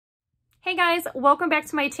Hey guys, welcome back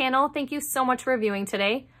to my channel. Thank you so much for viewing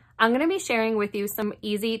today. I'm going to be sharing with you some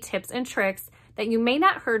easy tips and tricks that you may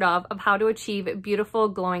not heard of how to achieve beautiful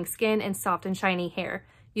glowing skin and soft and shiny hair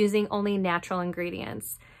using only natural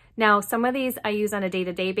ingredients. Now, some of these I use on a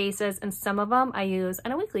day-to-day basis and some of them I use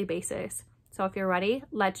on a weekly basis. So if you're ready,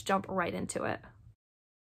 let's jump right into it.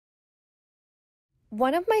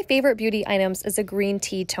 One of my favorite beauty items is a green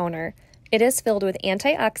tea toner. It is filled with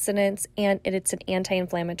antioxidants and it's an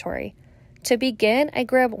anti-inflammatory. To begin, I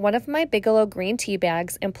grab one of my Bigelow green tea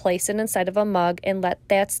bags and place it inside of a mug and let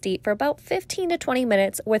that steep for about 15 to 20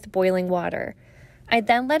 minutes with boiling water. I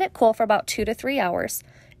then let it cool for about 2 to 3 hours,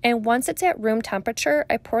 and once it's at room temperature,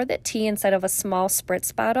 I pour the tea inside of a small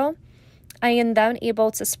spritz bottle. I am then able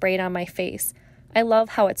to spray it on my face. I love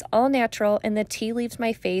how it's all natural and the tea leaves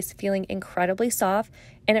my face feeling incredibly soft,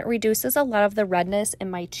 and it reduces a lot of the redness in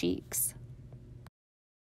my cheeks.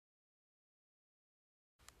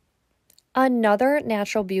 Another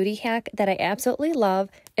natural beauty hack that I absolutely love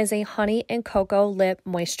is a honey and cocoa lip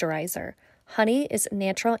moisturizer. Honey is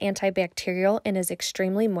natural antibacterial and is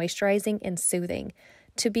extremely moisturizing and soothing.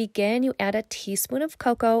 To begin, you add a teaspoon of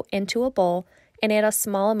cocoa into a bowl and add a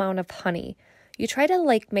small amount of honey. You try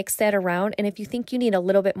to mix that around, and if you think you need a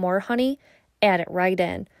little bit more honey, add it right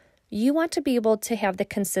in. You want to be able to have the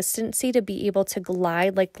consistency to be able to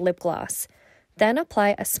glide like lip gloss. Then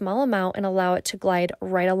apply a small amount and allow it to glide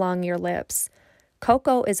right along your lips.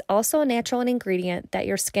 Cocoa is also a natural ingredient that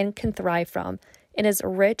your skin can thrive from. It is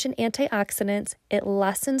rich in antioxidants, it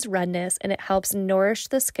lessens redness, and it helps nourish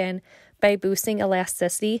the skin by boosting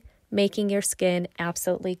elasticity, making your skin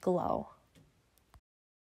absolutely glow.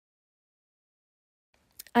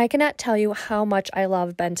 I cannot tell you how much I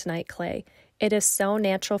love bentonite clay. It is so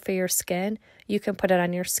natural for your skin. You can put it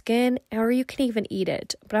on your skin or you can even eat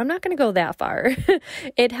it, but I'm not going to go that far.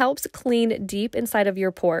 It helps clean deep inside of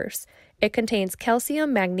your pores. It contains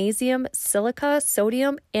calcium, magnesium, silica,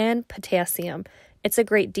 sodium, and potassium. It's a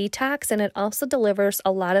great detox and it also delivers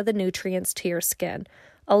a lot of the nutrients to your skin.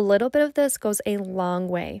 A little bit of this goes a long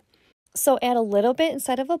way. So add a little bit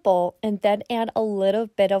inside of a bowl and then add a little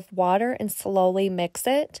bit of water and slowly mix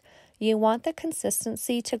it. You want the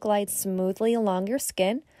consistency to glide smoothly along your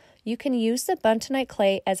skin. You can use the bentonite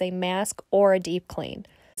clay as a mask or a deep clean.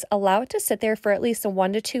 Allow it to sit there for at least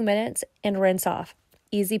 1 to 2 minutes and rinse off.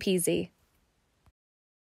 Easy peasy.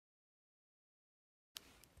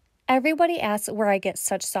 Everybody asks where I get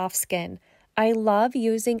such soft skin. I love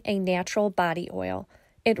using a natural body oil.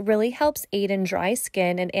 It really helps aid in dry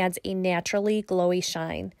skin and adds a naturally glowy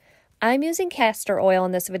shine. I'm using castor oil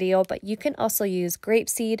in this video, but you can also use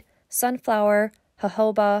grapeseed, sunflower,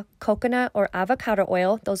 jojoba, coconut, or avocado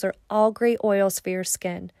oil. Those are all great oils for your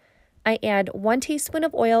skin. I add 1 teaspoon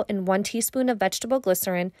of oil and 1 teaspoon of vegetable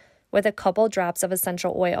glycerin with a couple drops of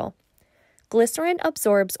essential oil. Glycerin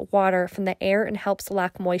absorbs water from the air and helps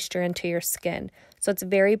lock moisture into your skin, so it's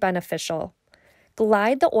very beneficial.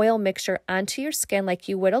 Glide the oil mixture onto your skin like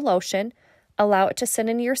you would a lotion. Allow it to sit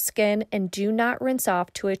in your skin and do not rinse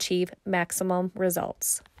off to achieve maximum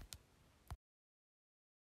results.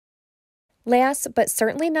 Last but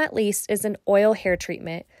certainly not least is an oil hair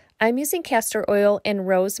treatment. I'm using castor oil and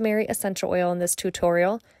rosemary essential oil in this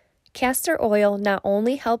tutorial. Castor oil not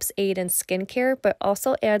only helps aid in skincare, but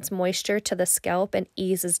also adds moisture to the scalp and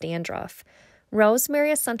eases dandruff.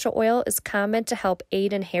 Rosemary essential oil is common to help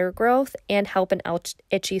aid in hair growth and help an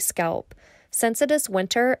itchy scalp. Since it is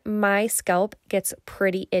winter, my scalp gets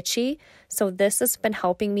pretty itchy, so this has been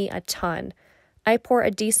helping me a ton. I pour a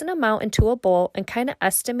decent amount into a bowl and kind of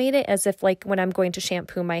estimate it as if when I'm going to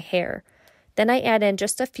shampoo my hair. Then I add in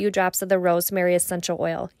just a few drops of the rosemary essential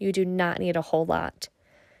oil. You do not need a whole lot.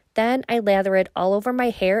 Then I lather it all over my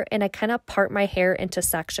hair and I kind of part my hair into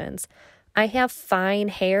sections. I have fine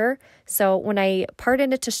hair, so when I part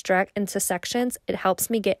it into sections, it helps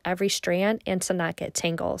me get every strand and to not get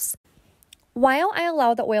tangles. While I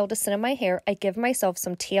allow the oil to sit in my hair, I give myself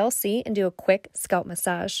some TLC and do a quick scalp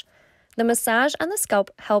massage. The massage on the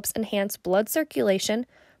scalp helps enhance blood circulation,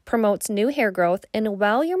 promotes new hair growth, and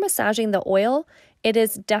while you're massaging the oil, it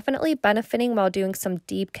is definitely benefiting while doing some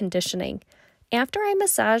deep conditioning. After I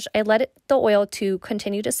massage, I let the oil to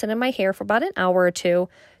continue to sit in my hair for about an hour or two.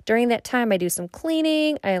 During that time, I do some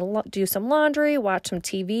cleaning, I do some laundry, watch some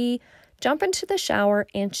TV, jump into the shower,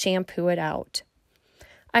 and shampoo it out.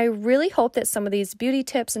 I really hope that some of these beauty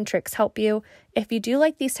tips and tricks help you. If you do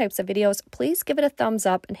like these types of videos, please give it a thumbs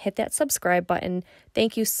up and hit that subscribe button.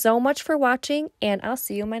 Thank you so much for watching, and I'll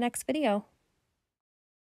see you in my next video.